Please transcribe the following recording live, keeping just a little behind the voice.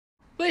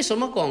为什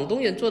么广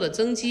东人做的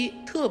蒸鸡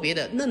特别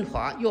的嫩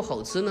滑又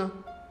好吃呢？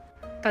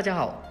大家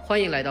好，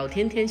欢迎来到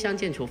天天相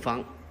见厨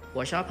房，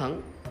我是阿鹏。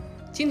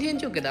今天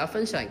就给大家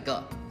分享一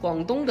个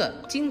广东的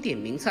经典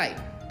名菜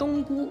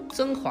冬菇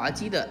蒸滑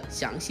鸡的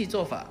详细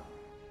做法。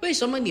为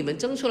什么你们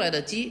蒸出来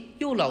的鸡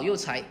又老又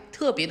柴，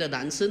特别的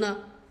难吃呢？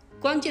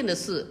关键的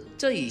是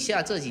以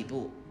下这几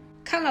步。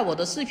看了我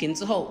的视频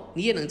之后，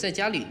你也能在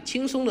家里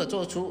轻松的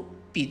做出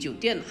比酒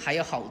店还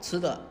要好吃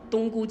的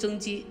冬菇蒸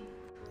鸡。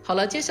好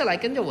了，接下来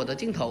跟着我的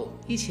镜头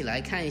一起来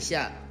看一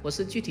下我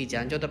是具体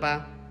讲究的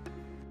吧。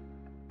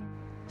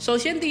首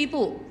先第一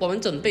步，我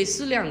们准备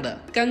适量的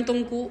干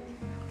冬菇，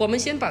我们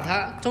先把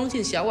它装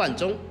进小碗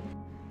中。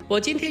我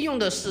今天用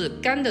的是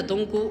干的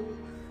冬菇，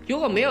如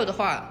果没有的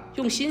话，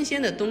用新鲜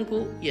的冬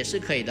菇也是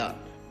可以的。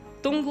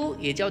冬菇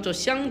也叫做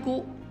香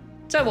菇，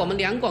在我们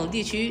两广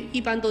地区一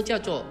般都叫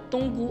做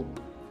冬菇。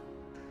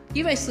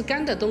因为是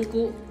干的冬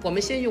菇，我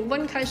们先用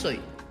温开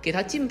水给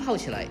它浸泡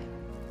起来，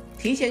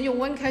提前用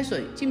温开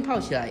水浸泡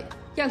起来，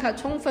让它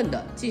充分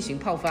的进行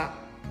泡发。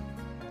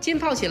浸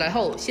泡起来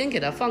后，先给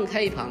它放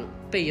开一旁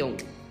备用。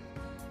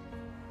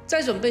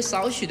再准备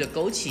少许的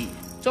枸杞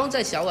装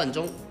在小碗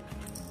中，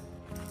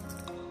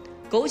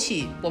枸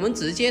杞我们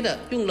直接的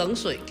用冷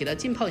水给它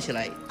浸泡起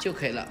来就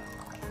可以了。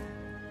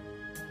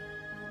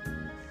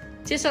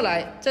接下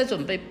来再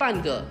准备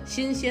半个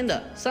新鲜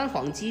的三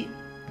黄鸡，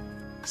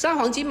三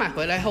黄鸡买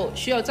回来后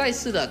需要再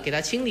次的给它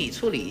清理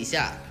处理一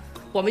下，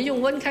我们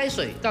用温开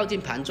水倒进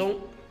盘中。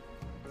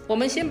我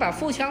们先把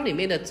腹腔里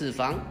面的脂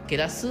肪给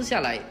它撕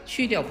下来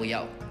去掉不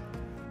要，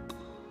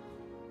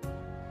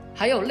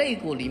还有肋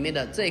骨里面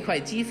的这一块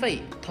鸡肺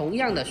同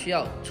样的需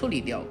要处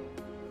理掉。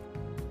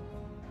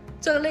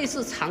这个类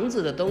似肠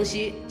子的东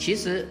西其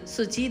实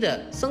是鸡的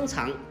生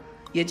肠，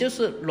也就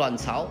是卵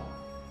巢。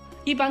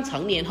一般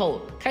成年后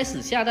开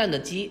始下蛋的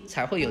鸡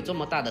才会有这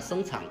么大的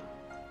生肠。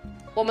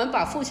我们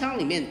把腹腔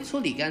里面处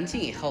理干净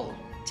以后，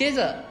接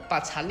着把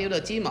残留的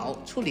鸡毛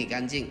处理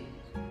干净，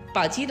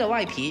把鸡的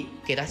外皮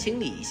给它清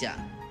理一下。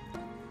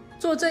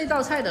做这一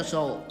道菜的时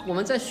候，我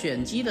们在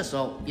选鸡的时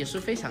候也是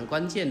非常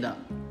关键的。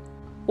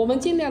我们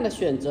尽量的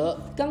选择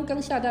刚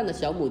刚下蛋的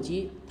小母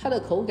鸡，它的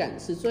口感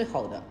是最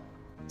好的。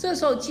这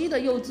时候鸡的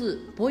肉质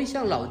不会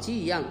像老鸡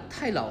一样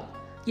太老，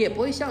也不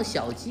会像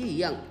小鸡一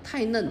样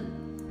太嫩，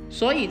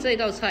所以这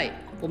道菜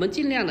我们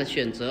尽量的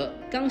选择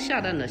刚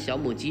下蛋的小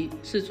母鸡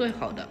是最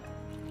好的。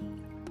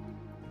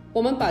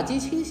我们把鸡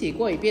清洗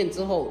过一遍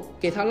之后，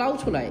给它捞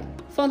出来，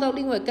放到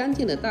另外干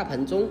净的大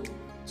盆中，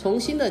重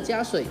新的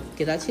加水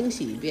给它清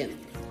洗一遍，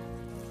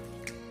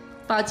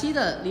把鸡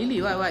的里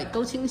里外外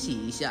都清洗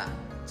一下，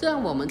这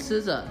样我们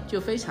吃着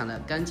就非常的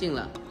干净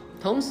了，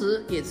同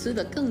时也吃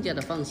得更加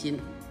的放心。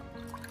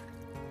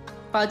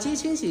把鸡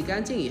清洗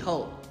干净以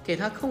后，给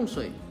它控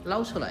水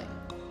捞出来。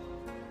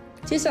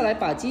接下来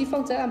把鸡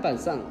放在案板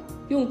上，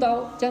用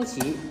刀将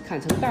其砍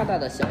成大大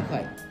的小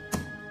块。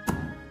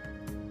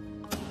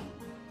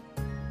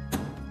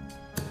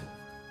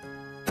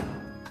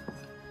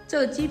这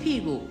个鸡屁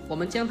股我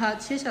们将它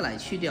切下来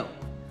去掉，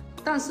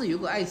但是如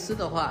果爱吃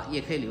的话也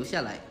可以留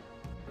下来。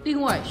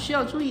另外需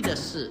要注意的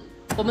是，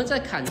我们在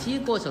砍鸡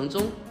过程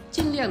中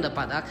尽量的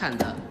把它砍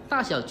的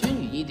大小均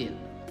匀一点，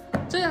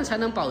这样才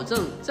能保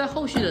证在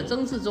后续的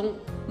蒸制中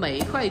每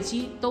一块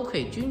鸡都可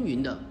以均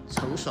匀的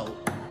成熟。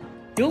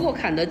如果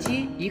砍的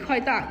鸡一块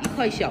大一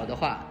块小的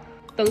话，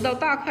等到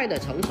大块的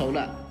成熟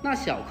了，那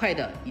小块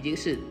的已经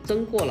是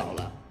蒸过老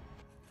了。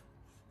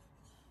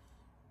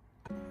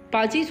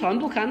把鸡全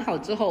部砍好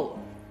之后，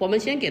我们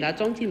先给它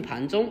装进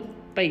盘中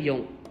备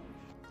用。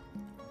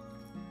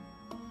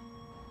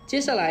接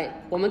下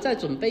来我们再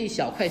准备一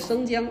小块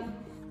生姜，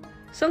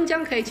生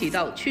姜可以起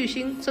到去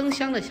腥增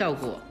香的效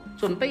果，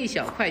准备一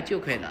小块就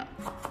可以了。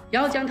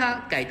然后将它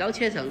改刀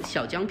切成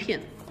小姜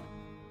片。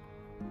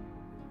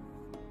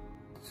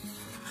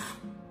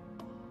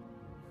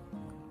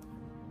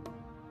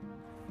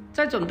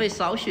再准备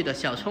少许的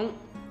小葱，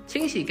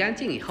清洗干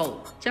净以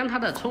后，将它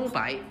的葱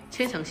白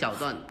切成小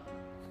段，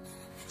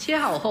切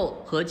好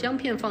后和姜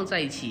片放在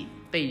一起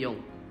备用。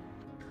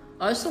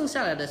而剩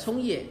下来的葱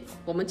叶，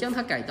我们将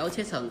它改刀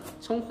切成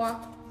葱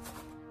花，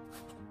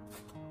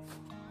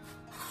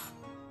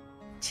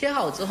切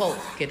好之后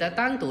给它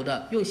单独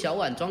的用小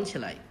碗装起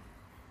来。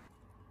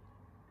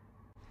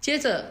接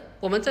着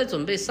我们再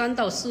准备3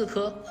到4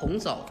颗红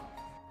枣，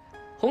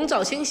红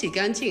枣清洗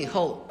干净以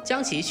后，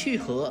将其去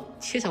核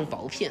切成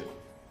薄片，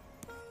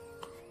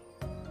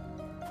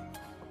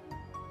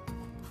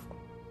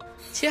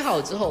切好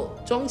之后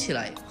装起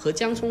来和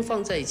姜葱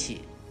放在一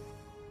起。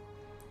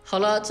好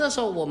了，这时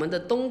候我们的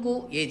冬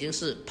菇也已经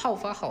是泡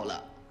发好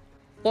了，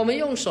我们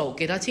用手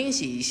给它清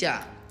洗一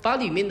下，把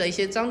里面的一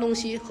些脏东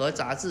西和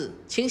杂质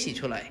清洗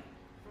出来。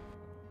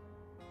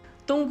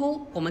冬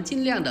菇我们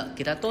尽量的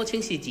给它多清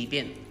洗几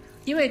遍，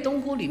因为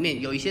冬菇里面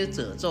有一些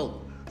褶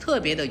皱，特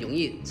别的容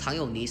易藏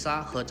有泥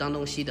沙和脏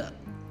东西的。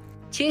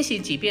清洗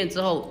几遍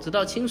之后，直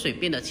到清水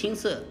变得清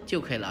澈就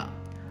可以了，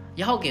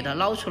然后给它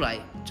捞出来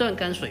攥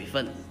干水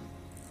分。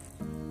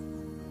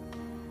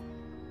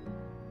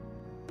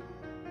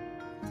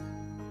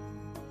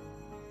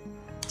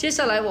接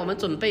下来我们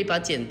准备把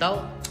剪刀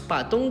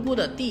把冬菇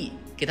的蒂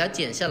给它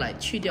剪下来，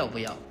去掉不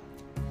要。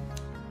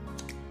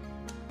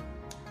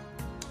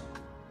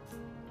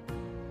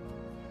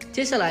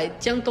接下来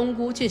将冬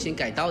菇进行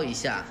改刀一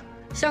下，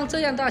像这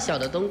样大小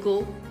的冬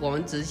菇，我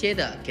们直接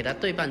的给它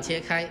对半切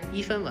开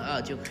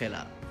，2/1就可以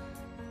了。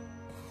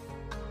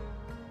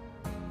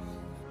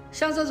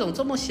像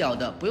这么小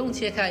的不用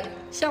切开，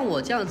像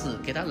我这样子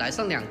给它来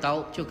上2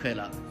刀就可以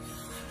了。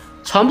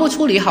全部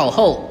处理好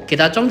后，给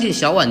它装进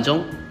小碗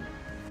中。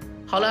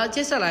好了，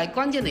接下来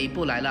关键的一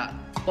步来了，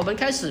我们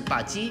开始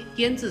把鸡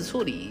腌制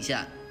处理一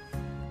下，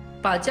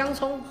把姜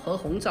葱和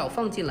红枣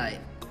放进来，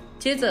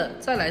接着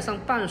再来上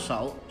半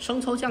勺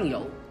生抽酱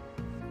油，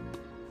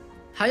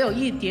还有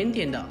一点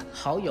点的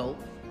蚝油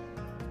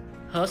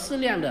和适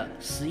量的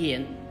食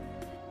盐，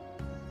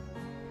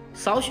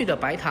少许的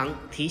白糖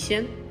提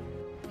鲜，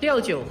料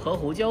酒和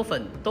胡椒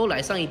粉都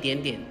来上一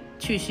点点，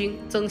去腥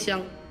增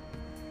香。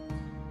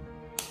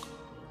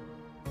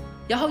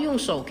然后用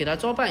手给它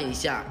抓拌一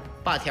下，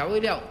把调味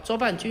料抓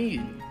拌均匀，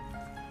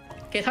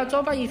给它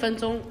抓拌1分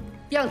钟，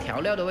让调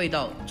料的味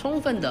道充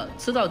分的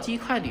吃到鸡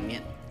块里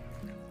面。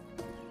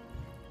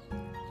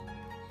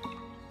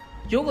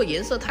如果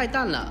颜色太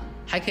淡了，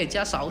还可以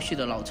加少许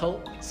的老抽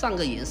上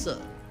个颜色，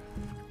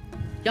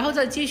然后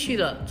再继续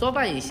的抓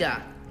拌一下，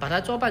把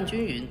它抓拌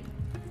均匀。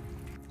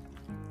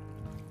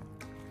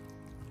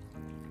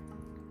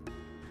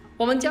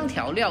我们将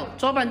调料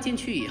抓拌进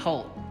去以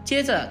后，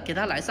接着给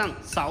它来上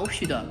少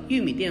许的玉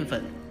米淀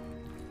粉，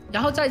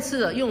然后再次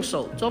的用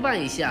手抓拌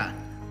一下，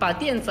把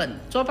淀粉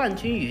抓拌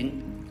均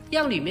匀，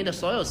让里面的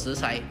所有食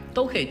材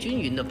都可以均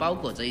匀的包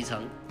裹着一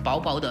层薄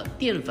薄的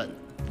淀粉。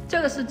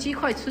这个是鸡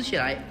块吃起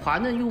来滑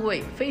嫩入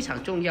味非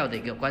常重要的一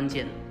个关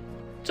键。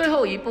最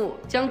后一步，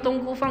将冬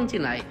菇放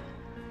进来，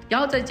然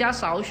后再加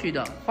少许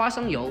的花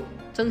生油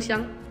增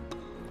香，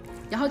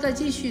然后再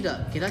继续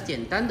的给它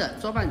简单的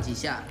抓拌几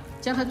下，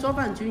将它抓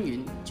拌均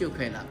匀就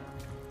可以了。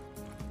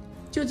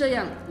就这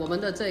样，我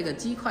们的这个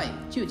鸡块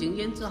就已经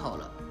腌制好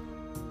了。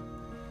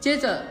接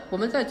着我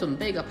们再准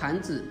备一个盘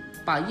子，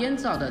把腌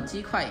制好的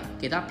鸡块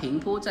给它平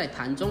铺在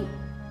盘中，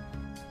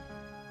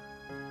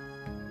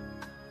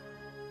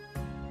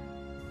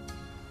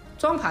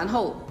装盘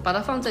后把它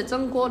放在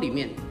蒸锅里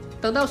面，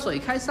等到水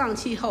开上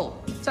气后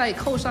再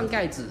扣上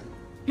盖子，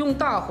用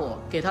大火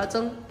给它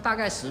蒸大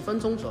概10分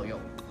钟左右。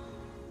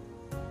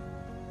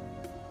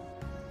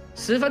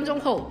10分钟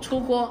后出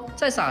锅，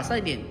再撒上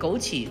一点枸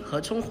杞和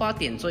葱花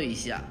点缀一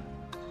下。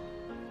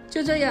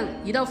就这样，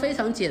一道非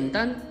常简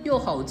单又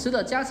好吃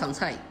的家常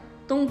菜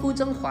冬菇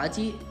蒸滑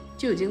鸡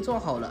就已经做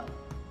好了。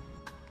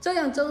这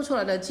样蒸出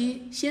来的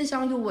鸡鲜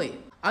香入味，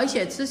而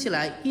且吃起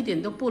来一点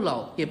都不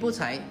老也不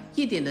柴，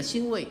一点的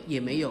腥味也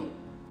没有，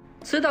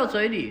吃到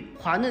嘴里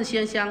滑嫩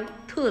鲜香，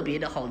特别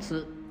的好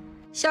吃。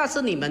下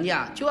次你们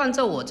呀就按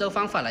照我这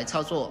方法来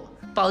操作，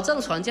保证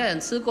全家人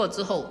吃过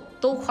之后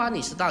都夸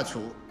你是大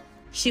厨。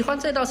喜欢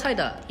这道菜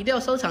的一定要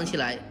收藏起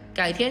来，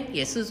改天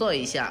也试做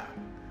一下。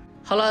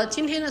好了，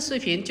今天的视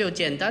频就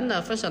简单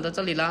的分享到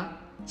这里啦。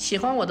喜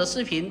欢我的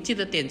视频记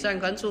得点赞、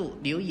关注、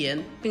留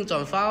言并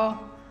转发哦。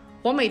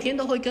我每天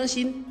都会更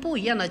新不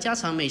一样的家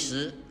常美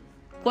食，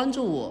关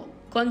注我，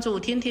关注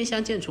天天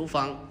相见厨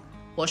房，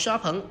我是阿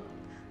鹏，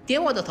点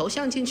我的头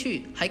像进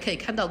去还可以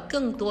看到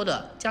更多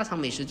的家常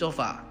美食做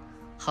法。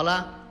好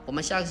了，我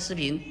们下个视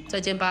频再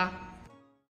见吧。